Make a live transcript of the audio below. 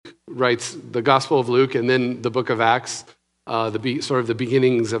writes the Gospel of Luke and then the book of Acts, sort of the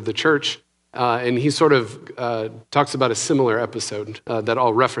beginnings of the church. And he sort of talks about a similar episode that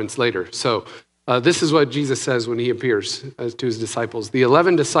I'll reference later. So this is what Jesus says when he appears to his disciples. The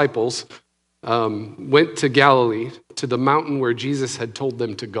 11 disciples went to Galilee, to the mountain where Jesus had told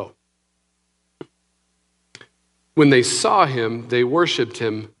them to go. When they saw him, they worshiped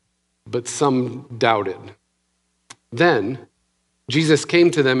him, but some doubted. Then Jesus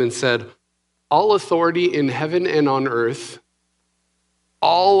came to them and said, all authority in heaven and on earth,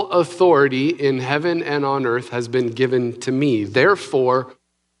 all authority in heaven and on earth has been given to me. Therefore,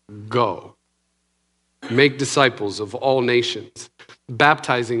 go. Make disciples of all nations,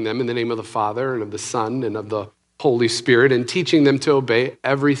 baptizing them in the name of the Father and of the Son and of the Holy Spirit, and teaching them to obey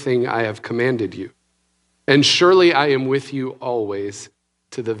everything I have commanded you. And surely I am with you always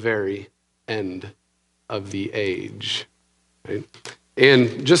to the very end of the age. Right?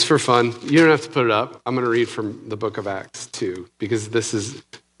 And just for fun, you don't have to put it up. I'm going to read from the book of Acts too, because this is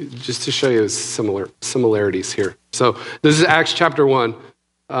just to show you similarities here. So this is Acts chapter 1.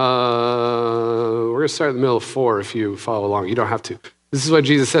 We're going to start in the middle of 4 if you follow along. You don't have to. This is what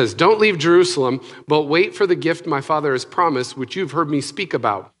Jesus says. Don't leave Jerusalem, but wait for the gift my Father has promised, which you've heard me speak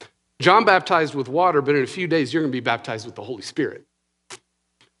about. John baptized with water, but in a few days you're going to be baptized with the Holy Spirit.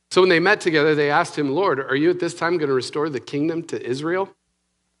 So when they met together, they asked him, Lord, are you at this time going to restore the kingdom to Israel?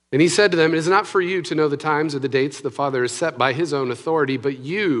 And he said to them, it is not for you to know the times or the dates the Father has set by his own authority, but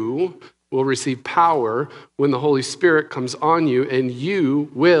you will receive power when the Holy Spirit comes on you, and you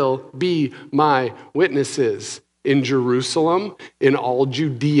will be my witnesses in Jerusalem, in all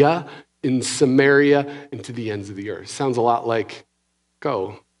Judea, in Samaria, and to the ends of the earth. Sounds a lot like,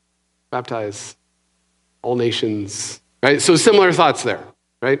 go, baptize all nations, right? So similar thoughts there,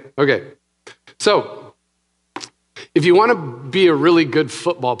 right? Okay. So if you want to be a really good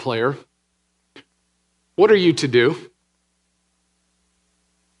football player, what are you to do?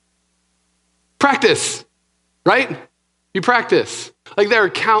 Practice, right? You practice. Like there are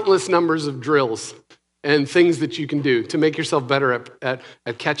countless numbers of drills and things that you can do to make yourself better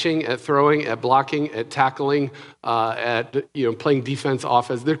at catching, at throwing, at blocking, at tackling, at playing defense,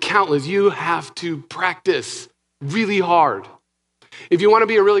 offense. They're countless. You have to practice really hard. If you want to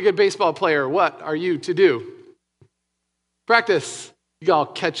be a really good baseball player, what are you to do? Practice. You all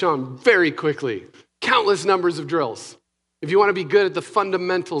catch on very quickly. Countless numbers of drills. If you want to be good at the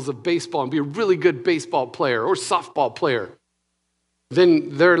fundamentals of baseball and be a really good baseball player or softball player,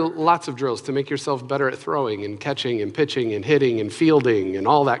 then there are lots of drills to make yourself better at throwing and catching and pitching and hitting and fielding and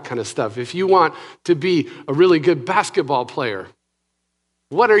all that kind of stuff. If you want to be a really good basketball player,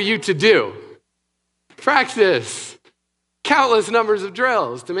 what are you to do? Practice. Countless numbers of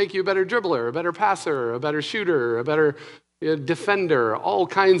drills to make you a better dribbler, a better passer, a better shooter, a better defender, all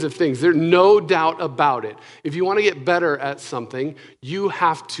kinds of things. There's no doubt about it. If you want to get better at something, you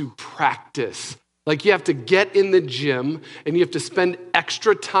have to practice. Like you have to get in the gym and you have to spend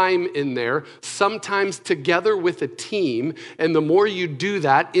extra time in there, sometimes together with a team. And the more you do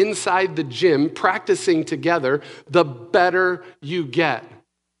that inside the gym, practicing together, the better you get,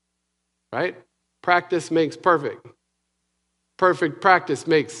 right? Practice makes perfect. Perfect practice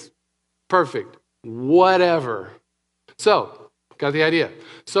makes perfect. Whatever. So, got the idea.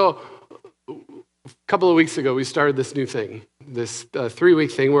 So, a couple of weeks ago, we started this new thing, this 3-week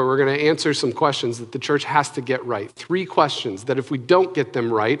thing where we're going to answer some questions that the church has to get right. 3 questions that if we don't get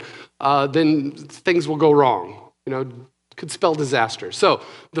them right, then things will go wrong. Could spell disaster. So,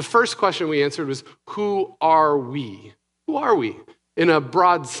 the first question we answered was, who are we? Who are we? In a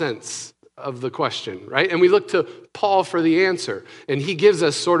broad sense of the question, right? And we look to Paul for the answer. And he gives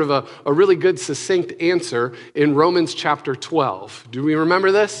us sort of a really good succinct answer in Romans chapter 12. Do we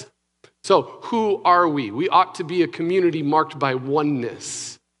remember this? So who are we? We ought to be a community marked by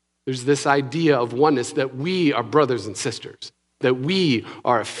oneness. There's this idea of oneness that we are brothers and sisters, that we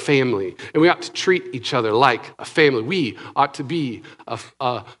are a family, and we ought to treat each other like a family. We ought to be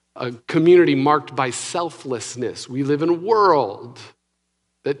a community marked by selflessness. We live in a world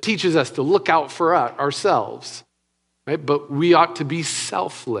that teaches us to look out for ourselves, right? But we ought to be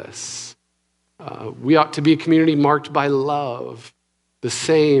selfless. We ought to be a community marked by love, the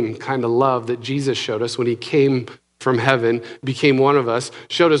same kind of love that Jesus showed us when he came from heaven, became one of us,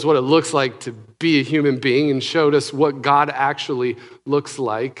 showed us what it looks like to be a human being, and showed us what God actually looks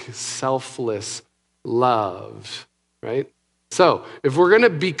like, selfless love, right? So if we're going to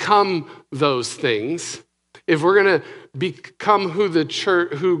become those things, if we're going to become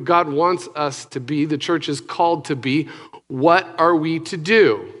who God wants us to be, the church is called to be, what are we to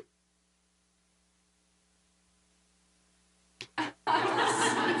do?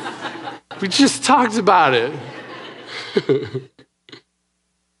 We just talked about it.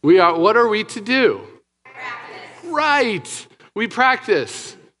 What are we to do? Practice. Right. We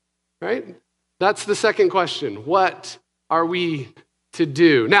practice, right? That's the second question. What are we to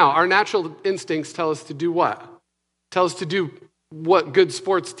do? Now, our natural instincts tell us to do what? Tell us to do what good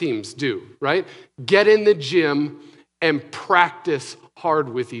sports teams do, right? Get in the gym and practice hard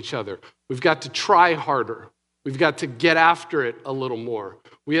with each other. We've got to try harder. We've got to get after it a little more.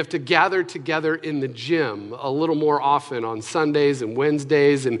 We have to gather together in the gym a little more often on Sundays and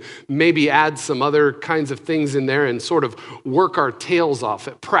Wednesdays, and maybe add some other kinds of things in there and sort of work our tails off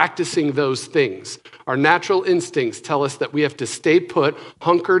at practicing those things. Our natural instincts tell us that we have to stay put,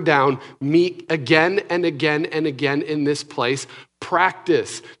 hunker down, meet again and again and again in this place,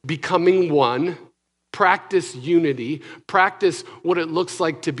 practice becoming one, practice unity, practice what it looks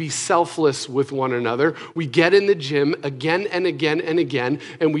like to be selfless with one another. We get in the gym again and again and again,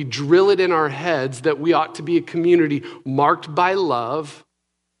 and we drill it in our heads that we ought to be a community marked by love,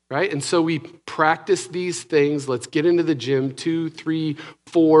 right? And so we practice these things. Let's get into the gym 2, 3,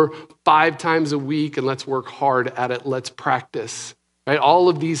 4, 5 times a week, and let's work hard at it. Let's practice, right? All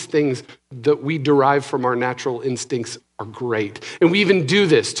of these things that we derive from our natural instincts are great. And we even do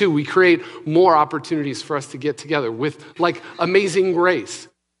this too. We create more opportunities for us to get together with like Amazing Grace,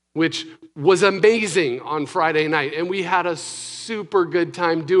 which was amazing on Friday night. And we had a super good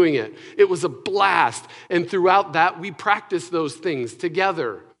time doing it. It was a blast. And throughout that, we practice those things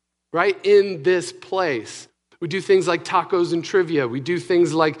together, right? In this place. We do things like tacos and trivia. We do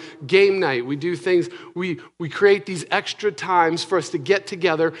things like game night. We do things, we create these extra times for us to get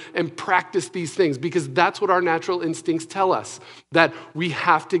together and practice these things because that's what our natural instincts tell us, that we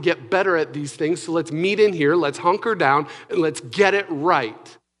have to get better at these things. So let's meet in here, let's hunker down, and let's get it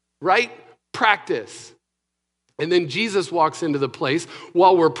right, right? Practice. And then Jesus walks into the place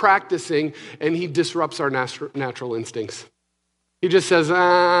while we're practicing and he disrupts our natural instincts. He just says,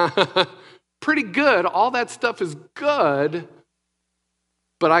 pretty good. All that stuff is good,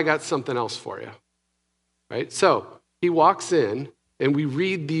 but I got something else for you, right? So he walks in and we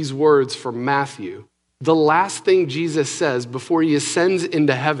read these words from Matthew. The last thing Jesus says before he ascends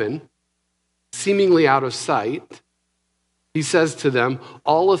into heaven, seemingly out of sight, he says to them,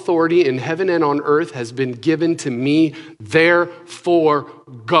 all authority in heaven and on earth has been given to me, therefore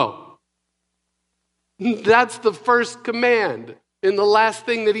go. That's the first command. In the last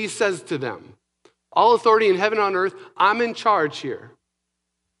thing that he says to them, all authority in heaven and on earth, I'm in charge here.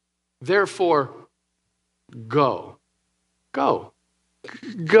 Therefore, go. Go.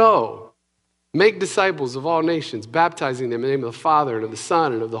 Go. Make disciples of all nations, baptizing them in the name of the Father and of the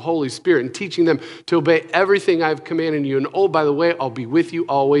Son and of the Holy Spirit, and teaching them to obey everything I've commanded you. And oh, by the way, I'll be with you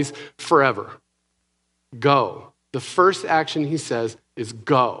always forever. Go. The first action he says is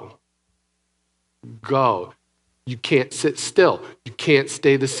go. Go. You can't sit still. You can't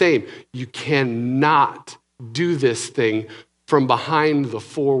stay the same. You cannot do this thing from behind the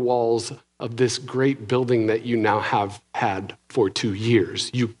 4 walls of this great building that you now have had for 2 years.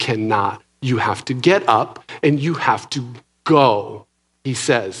 You cannot. You have to get up and you have to go. He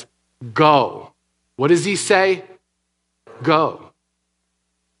says, go. What does he say? Go.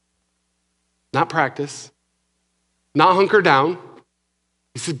 Not practice. Not hunker down.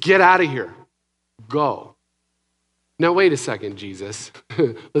 He said, get out of here. Go. Now, wait a second, Jesus.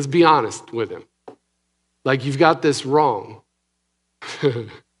 Let's be honest with him. Like, you've got this wrong.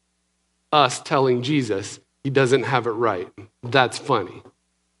 Us telling Jesus he doesn't have it right. That's funny.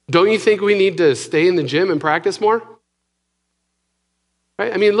 Don't you think we need to stay in the gym and practice more?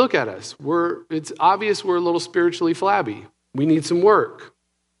 Right? I mean, look at us. It's obvious we're a little spiritually flabby. We need some work.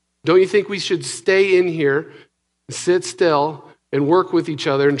 Don't you think we should stay in here, sit still, and work with each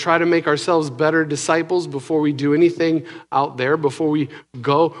other and try to make ourselves better disciples before we do anything out there, before we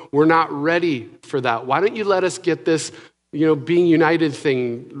go? We're not ready for that. Why don't you let us get this, being united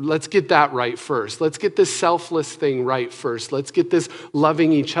thing, let's get that right first. Let's get this selfless thing right first. Let's get this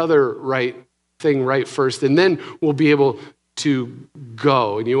loving each other thing right first, and then we'll be able to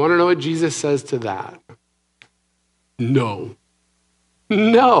go. And you want to know what Jesus says to that? No.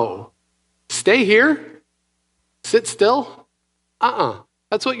 No. Stay here? Sit still?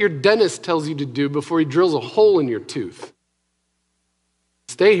 That's what your dentist tells you to do before he drills a hole in your tooth.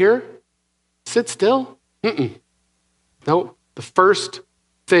 Stay here? Sit still? No, the first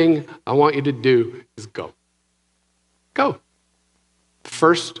thing I want you to do is go. Go. The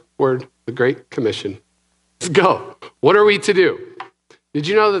first word, the Great Commission, is go. What are we to do? Did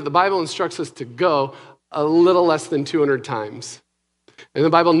you know that the Bible instructs us to go a little less than 200 times? And the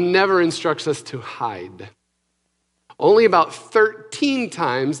Bible never instructs us to hide. Only about 13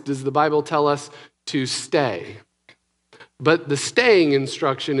 times does the Bible tell us to stay. But the staying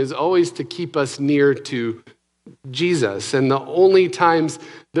instruction is always to keep us near to Jesus. And the only times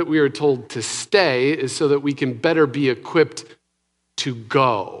that we are told to stay is so that we can better be equipped to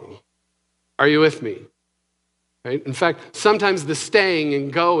go. Are you with me? Right? In fact, sometimes the staying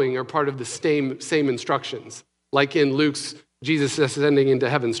and going are part of the same instructions. Like in Luke's Jesus ascending into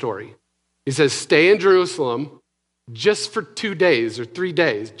heaven story. He says, stay in Jerusalem just for 2 days or 3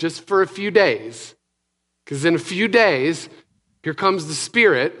 days, just for a few days. Because in a few days, here comes the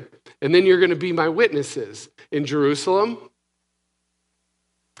Spirit, and then you're going to be my witnesses in Jerusalem,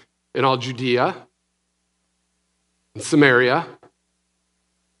 in all Judea, in Samaria,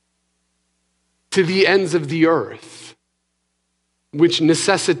 to the ends of the earth, which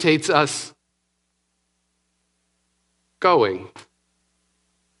necessitates us going,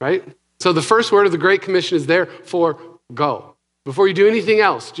 right? So the first word of the Great Commission is therefore go. Before you do anything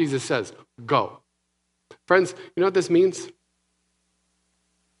else, Jesus says, go. Friends, you know what this means?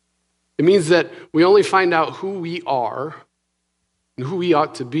 It means that we only find out who we are and who we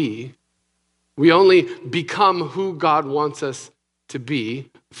ought to be. We only become who God wants us to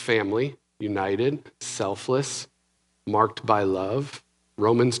be, family, united, selfless, marked by love,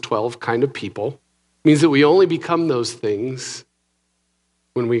 Romans 12 kind of people. It means that we only become those things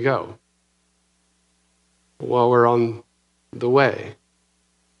when we go, while we're on the way,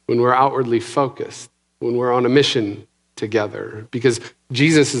 when we're outwardly focused, when we're on a mission together. Because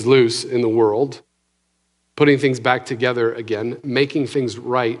Jesus is loose in the world, putting things back together again, making things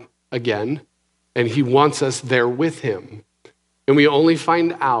right again, and he wants us there with him. And we only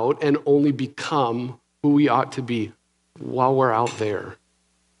find out and only become who we ought to be while we're out there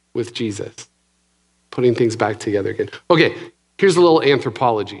with Jesus, putting things back together again. Okay, here's a little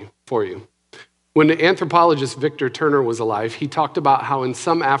anthropology for you. When the anthropologist Victor Turner was alive, he talked about how in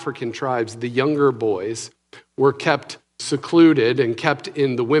some African tribes, the younger boys were kept secluded and kept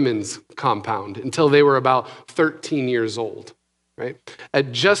in the women's compound until they were about 13 years old, right?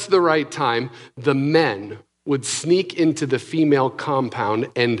 At just the right time, the men would sneak into the female compound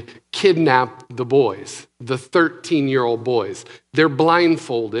and kidnap the boys, the 13-year-old boys. They're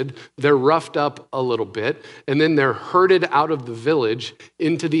blindfolded, they're roughed up a little bit, and then they're herded out of the village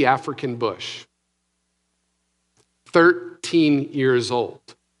into the African bush. 13 years old.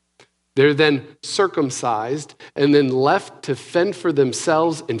 They're then circumcised and then left to fend for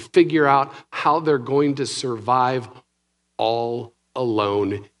themselves and figure out how they're going to survive all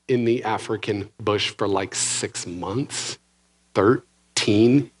alone in the African bush for like 6 months.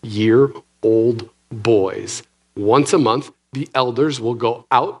 13-year-old boys. Once a month, the elders will go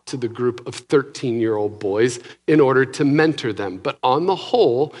out to the group of 13-year-old boys in order to mentor them. But on the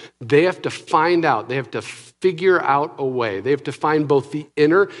whole, they have to find out, they have to figure out a way. They have to find both the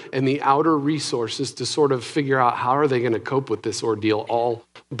inner and the outer resources to sort of figure out how are they going to cope with this ordeal all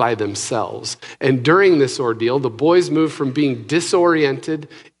by themselves. And during this ordeal, the boys move from being disoriented,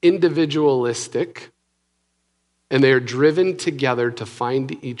 individualistic, and they are driven together to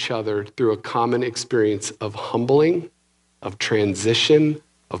find each other through a common experience of humbling, of transition,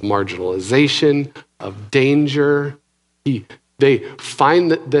 of marginalization, of danger. They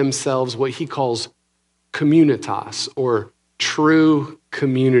find themselves what he calls communitas, or true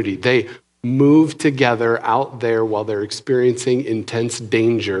community. They move together out there while they're experiencing intense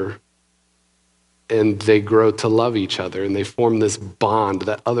danger, and they grow to love each other, and they form this bond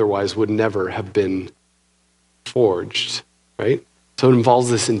that otherwise would never have been forged, right? So it involves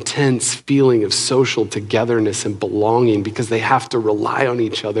this intense feeling of social togetherness and belonging because they have to rely on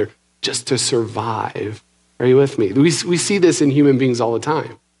each other just to survive. Are you with me? We see this in human beings all the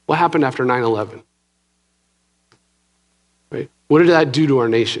time. What happened after 9/11? Right? What did that do to our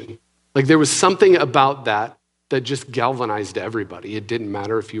nation? Like there was something about that just galvanized everybody. It didn't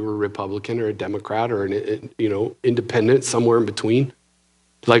matter if you were a Republican or a Democrat or an independent, somewhere in between.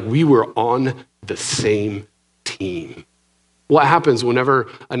 Like we were on the same team. What happens whenever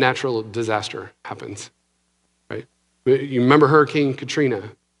a natural disaster happens, right? You remember Hurricane Katrina?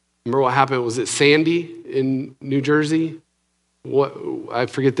 Remember what happened? Was it Sandy in New Jersey? I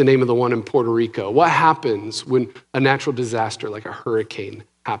forget the name of the one in Puerto Rico. What happens when a natural disaster like a hurricane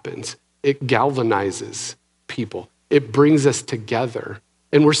happens? It galvanizes people. It brings us together.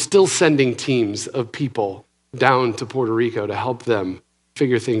 And we're still sending teams of people down to Puerto Rico to help them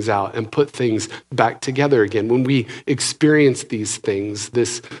figure things out and put things back together again. When we experience these things,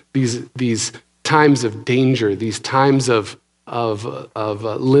 these times of danger, these times of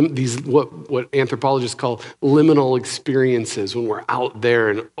these what anthropologists call liminal experiences, when we're out there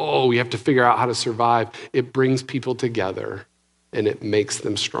and we have to figure out how to survive. It brings people together and it makes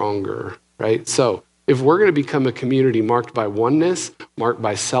them stronger, right? So if we're going to become a community marked by oneness, marked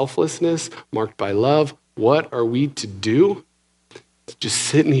by selflessness, marked by love, what are we to do? Just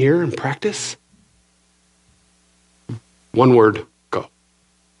sit in here and practice? One word, go.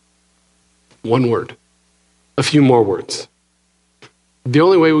 One word. A few more words. The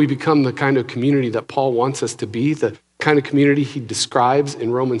only way we become the kind of community that Paul wants us to be, the kind of community he describes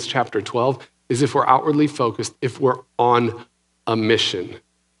in Romans chapter 12, is if we're outwardly focused, if we're on a mission.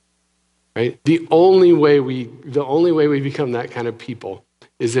 Right? The only way we become that kind of people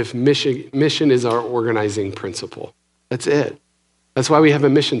is if mission is our organizing principle. That's it. That's why we have a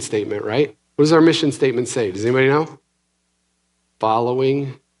mission statement, right? What does our mission statement say? Does anybody know?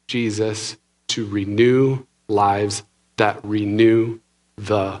 Following Jesus to renew lives that renew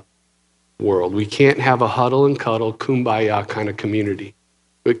the world. We can't have a huddle and cuddle, kumbaya kind of community.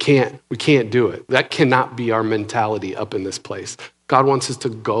 We can't do it. That cannot be our mentality up in this place. God wants us to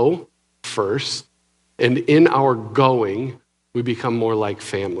go first, and in our going, we become more like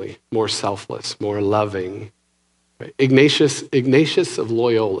family, more selfless, more loving. Right? Ignatius of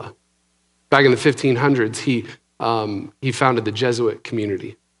Loyola, back in the 1500s, he founded the Jesuit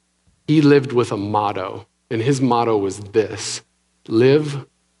community. He lived with a motto, and his motto was this: live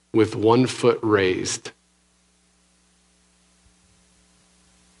with 1 foot raised.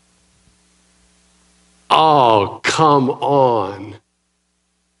 Oh, come on.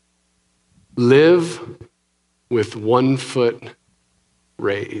 Live with 1 foot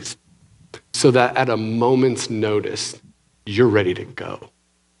raised so that at a moment's notice, you're ready to go.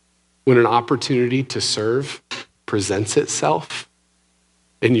 When an opportunity to serve presents itself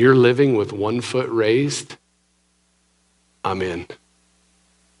and you're living with 1 foot raised, I'm in.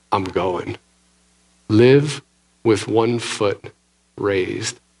 I'm going. Live with 1 foot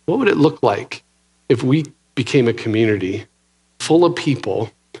raised. What would it look like if we became a community full of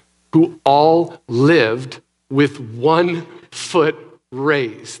people who all lived with 1 foot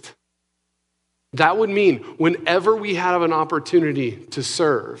raised? That would mean whenever we have an opportunity to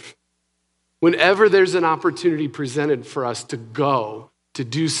serve, whenever there's an opportunity presented for us to go, to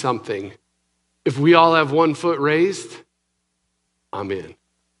do something, if we all have 1 foot raised, I'm in.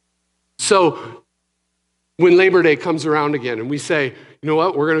 So when Labor Day comes around again and we say, you know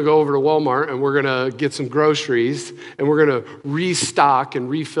what, we're going to go over to Walmart and we're going to get some groceries and we're going to restock and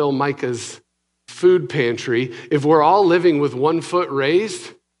refill Micah's food pantry, if we're all living with 1 foot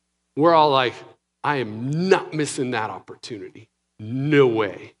raised, we're all like, I am not missing that opportunity. No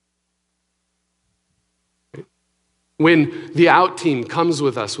way. When the out team comes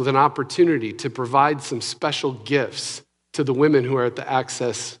with us with an opportunity to provide some special gifts to the women who are at the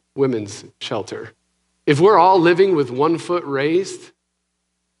Access Women's Shelter, if we're all living with 1 foot raised,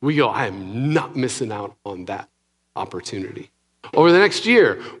 we go, I am not missing out on that opportunity. Over the next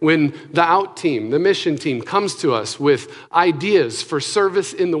year, when the out team, the mission team, comes to us with ideas for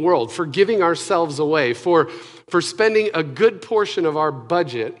service in the world, for giving ourselves away, for spending a good portion of our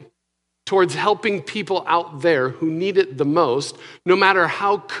budget towards helping people out there who need it the most, no matter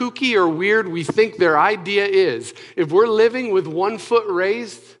how kooky or weird we think their idea is, if we're living with 1 foot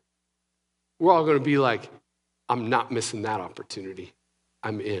raised, we're all going to be like, I'm not missing that opportunity.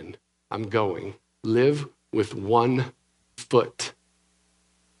 I'm in. I'm going. Live with 1 foot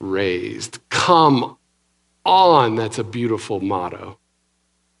raised. Come on. That's a beautiful motto,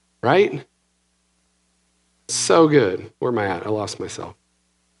 right? So good. Where am I at? I lost myself.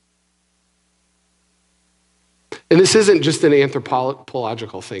 And this isn't just an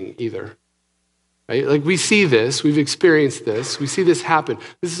anthropological thing either. Right? Like we see this, we've experienced this, we see this happen.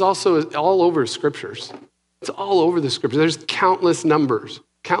 This is also all over scriptures. It's all over the scriptures. There's countless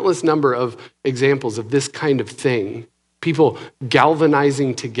number of examples of this kind of thing. People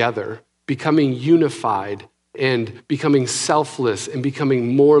galvanizing together, becoming unified, and becoming selfless and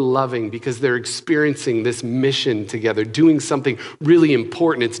becoming more loving because they're experiencing this mission together, doing something really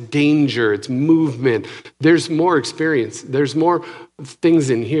important. It's danger, it's movement. There's more experience. There's more things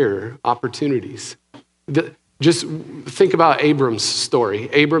in here, opportunities. Just think about Abram's story.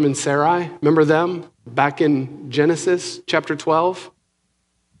 Abram and Sarai, remember them back in Genesis chapter 12?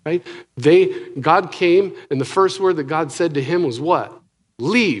 Right? God came, and the first word that God said to him was what?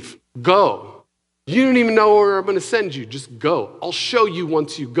 Leave, go. You don't even know where I'm going to send you. Just go. I'll show you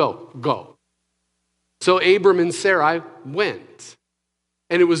once you go. Go. So Abram and Sarai went.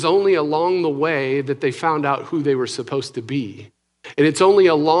 And it was only along the way that they found out who they were supposed to be. And it's only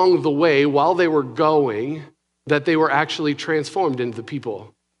along the way, while they were going, that they were actually transformed into the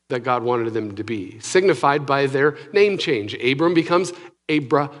people that God wanted them to be, signified by their name change. Abram becomes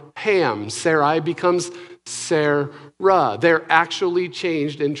Abraham. Sarai becomes Sarah. They're actually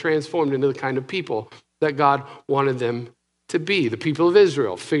changed and transformed into the kind of people that God wanted them to be. The people of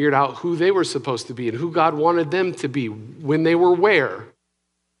Israel figured out who they were supposed to be and who God wanted them to be when they were where?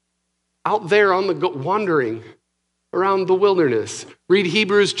 Out there on the wandering around the wilderness. Read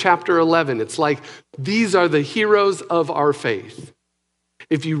Hebrews chapter 11. It's like these are the heroes of our faith.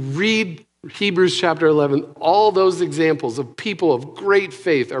 If you read Hebrews chapter 11, all those examples of people of great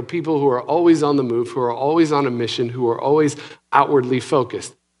faith are people who are always on the move, who are always on a mission, who are always outwardly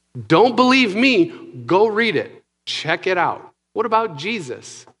focused. Don't believe me? Go read it. Check it out. What about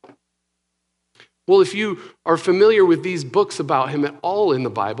Jesus? Well, if you are familiar with these books about him at all in the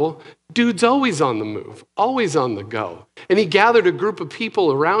Bible, dude's always on the move, always on the go. And he gathered a group of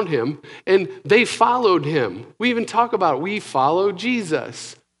people around him, and they followed him. We even talk about it. We follow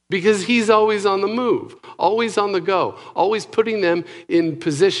Jesus because he's always on the move, always on the go, always putting them in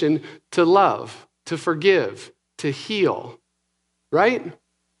position to love, to forgive, to heal, right?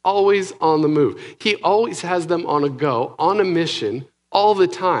 Always on the move. He always has them on a go, on a mission, all the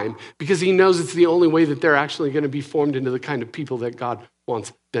time, because he knows it's the only way that they're actually going to be formed into the kind of people that God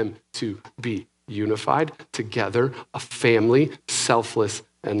wants them to be. Unified, together, a family, selfless,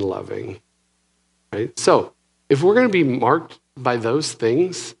 and loving. Right? So, if we're going to be marked by those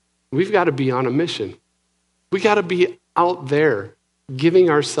things, we've got to be on a mission. We got to be out there giving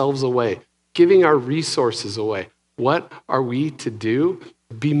ourselves away, giving our resources away. What are we to do?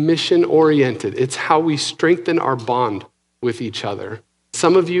 Be mission-oriented. It's how we strengthen our bond with each other.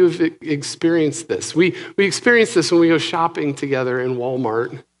 Some of you have experienced this. We experience this when we go shopping together in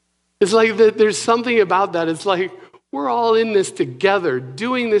Walmart. It's like there's something about that. It's like we're all in this together,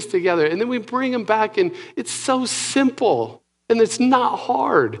 doing this together. And then we bring them back and it's so simple and it's not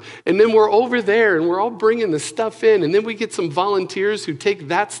hard. And then we're over there and we're all bringing the stuff in. And then we get some volunteers who take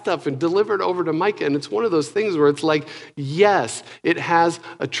that stuff and deliver it over to Micah. And it's one of those things where it's like, yes, it has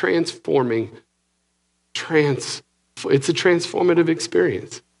a it's a transformative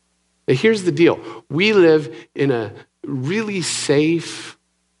experience. Now, here's the deal. We live in a really safe,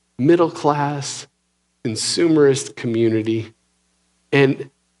 middle-class, consumerist community, and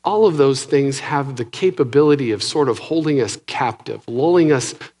all of those things have the capability of sort of holding us captive, lulling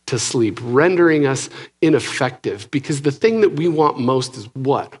us to sleep, rendering us ineffective, because the thing that we want most is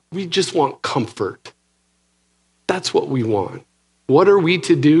what? We just want comfort. That's what we want. What are we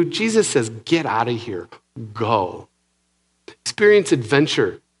to do? Jesus says, get out of here. Go. Experience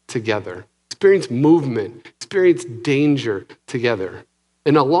adventure together. Experience movement. Experience danger together.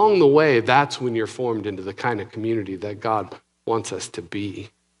 And along the way, that's when you're formed into the kind of community that God wants us to be,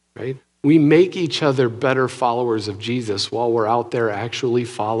 right? We make each other better followers of Jesus while we're out there actually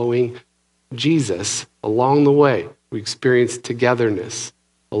following Jesus. Along the way, we experience togetherness.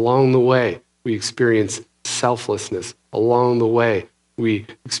 Along the way, we experience selflessness. Along the way, we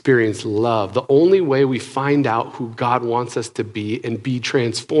experience love. The only way we find out who God wants us to be and be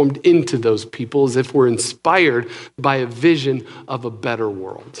transformed into those people is if we're inspired by a vision of a better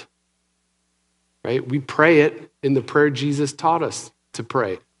world. Right? We pray it in the prayer Jesus taught us to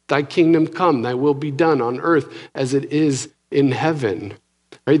pray. Thy kingdom come, thy will be done on earth as it is in heaven.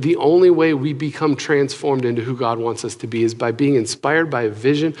 Right? The only way we become transformed into who God wants us to be is by being inspired by a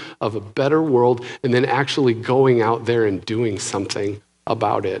vision of a better world and then actually going out there and doing something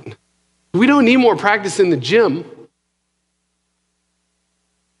about it. We don't need more practice in the gym.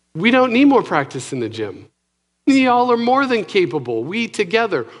 We don't need more practice in the gym. Y'all are more than capable. We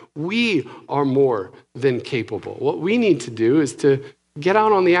together, we are more than capable. What we need to do is to get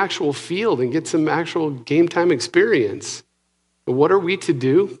out on the actual field and get some actual game time experience. But what are we to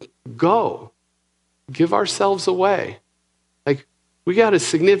do? Go. Give ourselves away. Like, we got a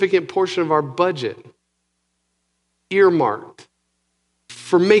significant portion of our budget earmarked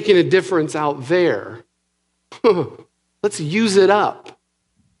for making a difference out there. Let's use it up.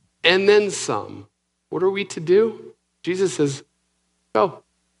 And then some. What are we to do? Jesus says, go.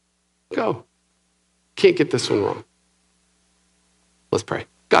 Go. Can't get this one wrong. Let's pray.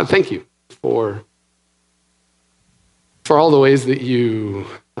 God, thank you for all the ways that you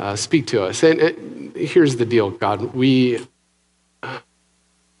speak to us. And here's the deal, God. We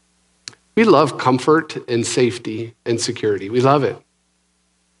love comfort and safety and security. We love it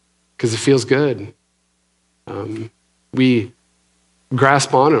because it feels good. We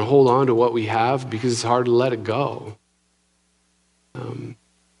grasp on and hold on to what we have because it's hard to let it go. And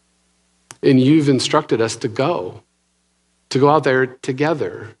you've instructed us to go out there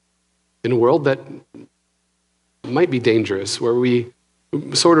together in a world that might be dangerous, where we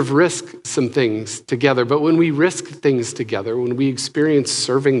sort of risk some things together. But when we risk things together, when we experience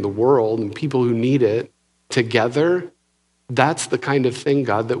serving the world and people who need it together, that's the kind of thing,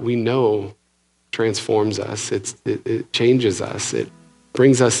 God, that we know transforms us. It changes us. It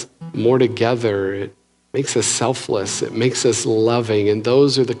brings us more together. It makes us selfless. It makes us loving. And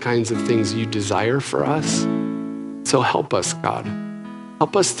those are the kinds of things you desire for us. So help us, God.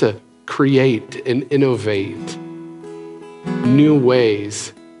 Help us to create and innovate new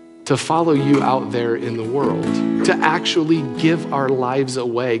ways to follow you out there in the world, to actually give our lives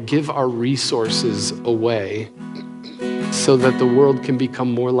away, give our resources away, so that the world can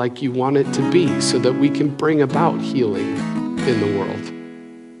become more like you want it to be, so that we can bring about healing in the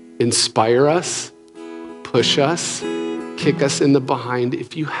world. Inspire us, push us, kick us in the behind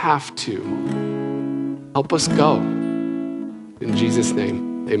if you have to. Help us go. In Jesus'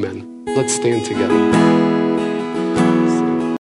 name, amen. Let's stand together.